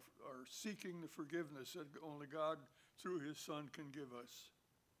seeking the forgiveness that only God through his Son can give us.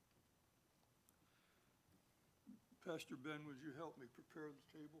 Pastor Ben, would you help me prepare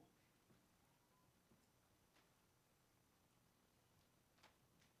the table?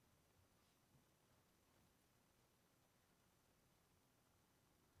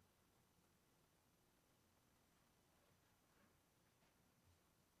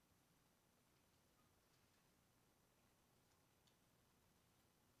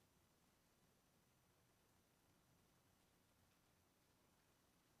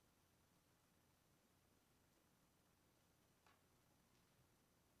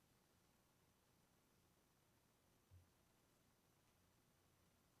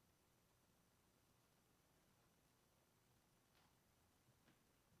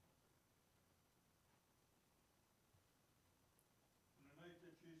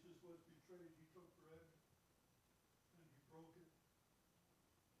 Jesus was betrayed, he took bread and he broke it.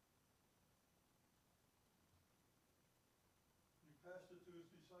 And he passed it to his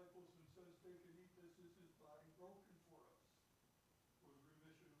disciples and says, "Take and eat, this is his body broken for us, for the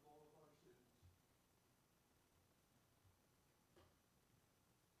remission of all of our sins."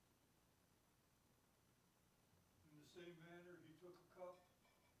 In the same manner, he took a cup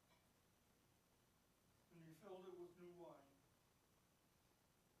and he filled it with new wine.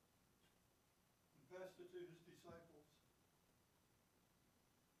 Passed it to his disciples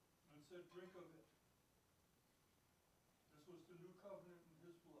and said, "Drink of it. This was the new covenant in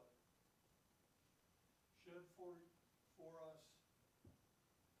his blood, shed for us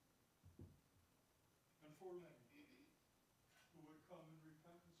and for many who would come in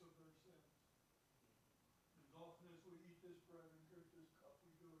repentance of their sins. And often as we eat this bread and drink this cup,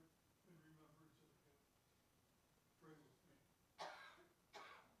 we do it in remembrance of him. Pray with me.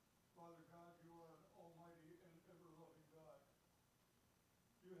 Father God, you are an almighty and ever-loving God.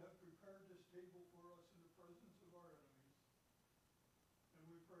 You have prepared this table for us in the presence of our enemies. And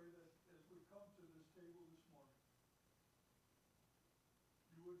we pray that as we come to this table this morning,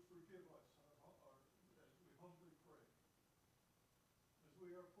 you would forgive us as we humbly pray. As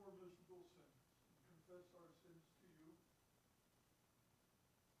we are poor, miserable sinners and confess our sins to you,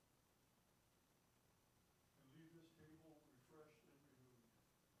 and leave this table refreshed and renewed.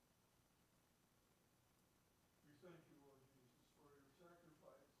 We thank you, Lord Jesus, for your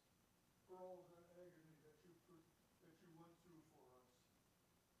sacrifice, for all the agony that you went through for us.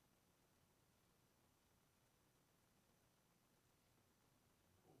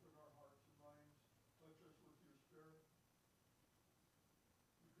 Open our hearts and minds. Touch us with your Spirit.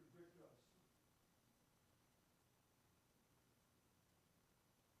 You convict us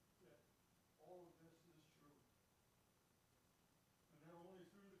that all of this is true. And that only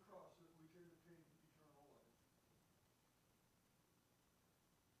through the cross that we can attain eternal life.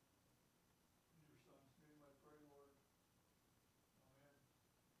 In your Son's name I pray, Lord. Amen.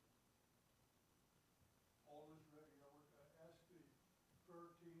 All is ready. I would ask the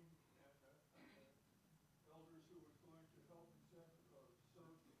prayer team and elders who are going to help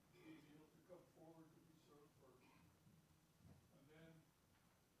serve the meal to come forward to be served first. And then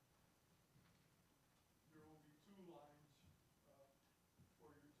there will be 2 lines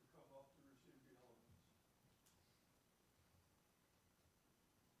for you to come up to receive the elements.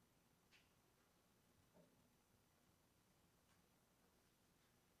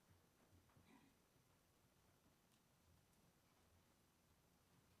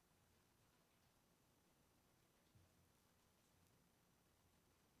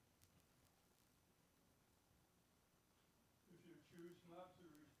 If you choose not to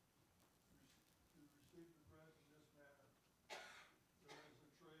receive the bread in this manner, there is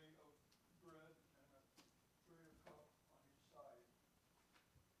a tray of bread and a tray of cup on each side.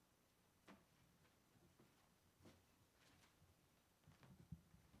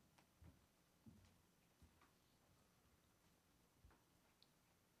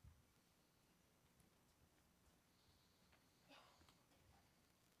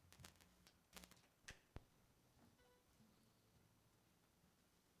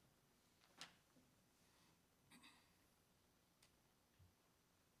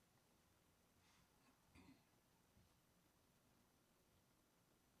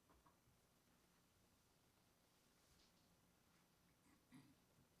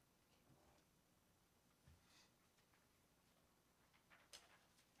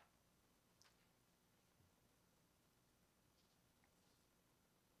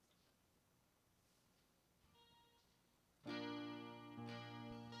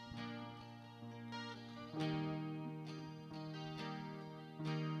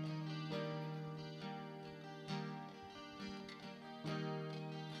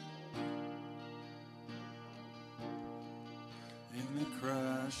 In the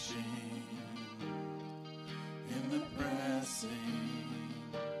crushing, in the pressing,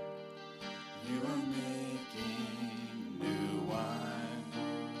 you are making new wine.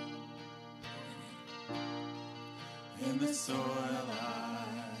 In the soil I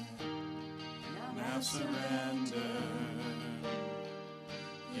now surrender,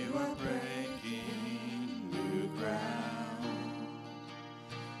 you are breaking new ground.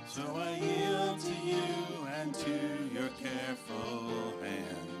 So I yield to you and to your careful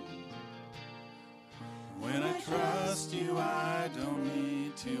hand. When I trust you, I don't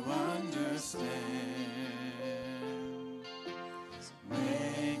need to understand.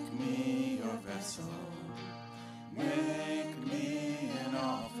 Make me your vessel. Make me an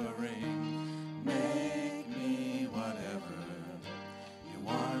offering. Make me whatever you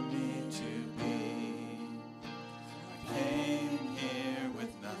want me to be. I came here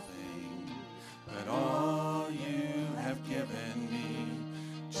with nothing but all you have given me.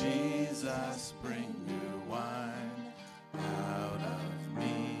 Jesus, bring new wine out of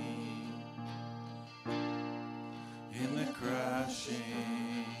me. In the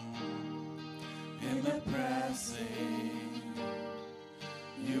crushing, in the pressing,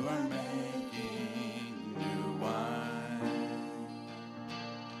 you are making new wine.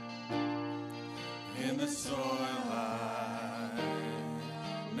 In the soil I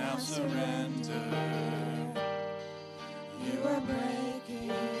now surrender, you are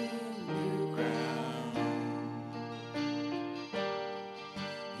breaking new ground.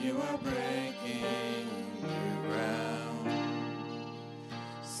 You are breaking new ground.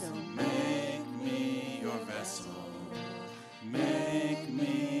 So make me your vessel.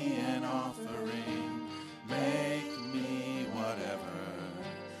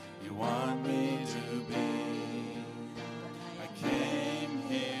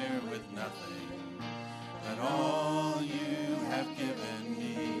 nothing, but all you have given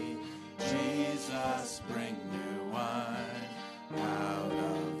me. Jesus, bring new wine out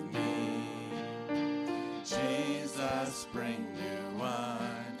of me. Jesus, bring new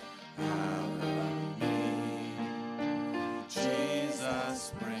wine out of me.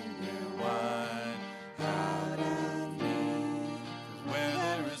 Jesus, bring new wine out of me. 'Cause where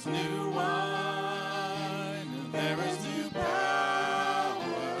there is new wine, there is new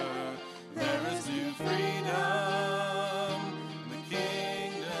power, there is new freedom. The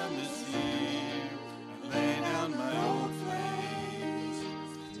kingdom is here. I lay down my old flames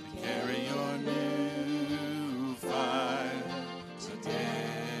to carry your new fire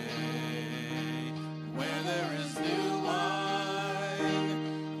today. Where there is new wine,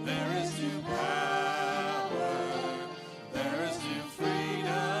 there is new power, there is new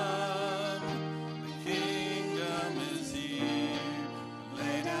freedom. The kingdom is here.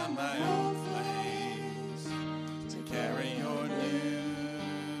 Lay down my old flames to carry your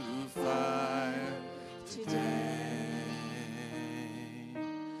new fire today.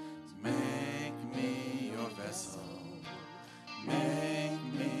 Make me your vessel. Make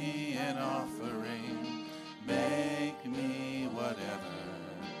me an offering. Make me whatever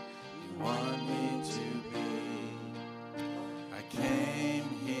you want me to be. I came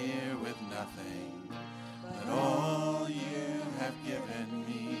here with nothing, but all you have given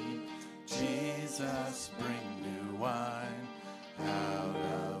me. Jesus, bring new wine out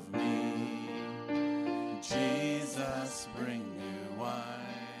of me. Jesus, bring new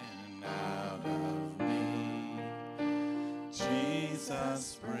wine out of me.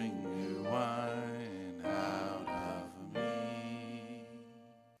 Jesus, bring new wine out of me.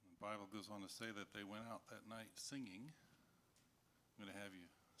 The Bible goes on to say that they went out that night singing. I'm going to have you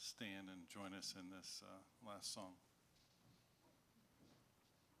stand and join us in this last song.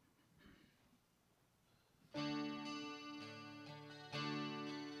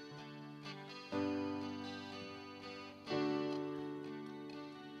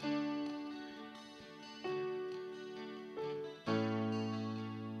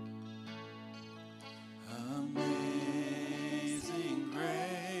 Amazing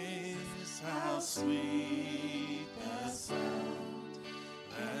grace, how sweet the sound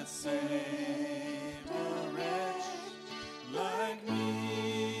that saved a wretch like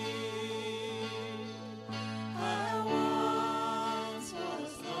me. I once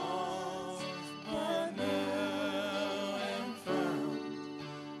was lost, but now am found.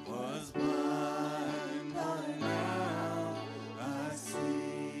 Was blind, but now I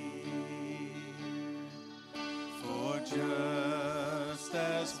see. For just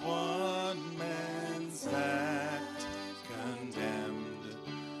as one man's act condemned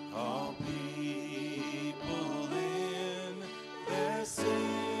all people in their sin,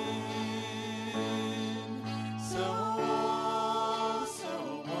 so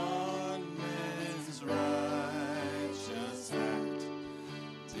also one man's righteous act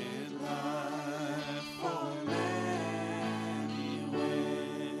did life for many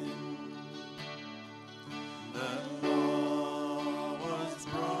win. The law was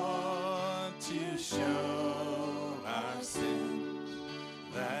brought to show our sin,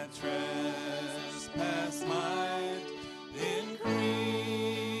 that trespass might increase,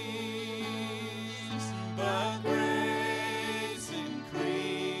 but grace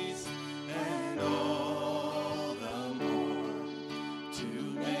increased, and all the more to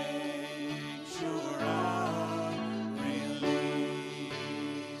make sure I'm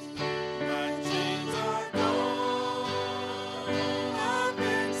released. My chains are gone, I've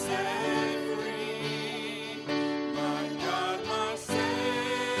been set free. My God, my Savior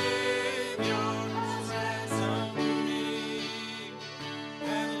has ransomed me,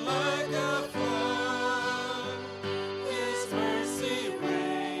 and like a flood, His mercy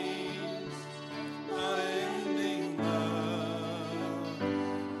reigns. Unending love,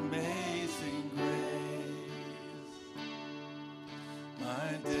 amazing grace. My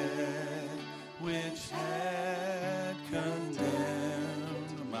debt, which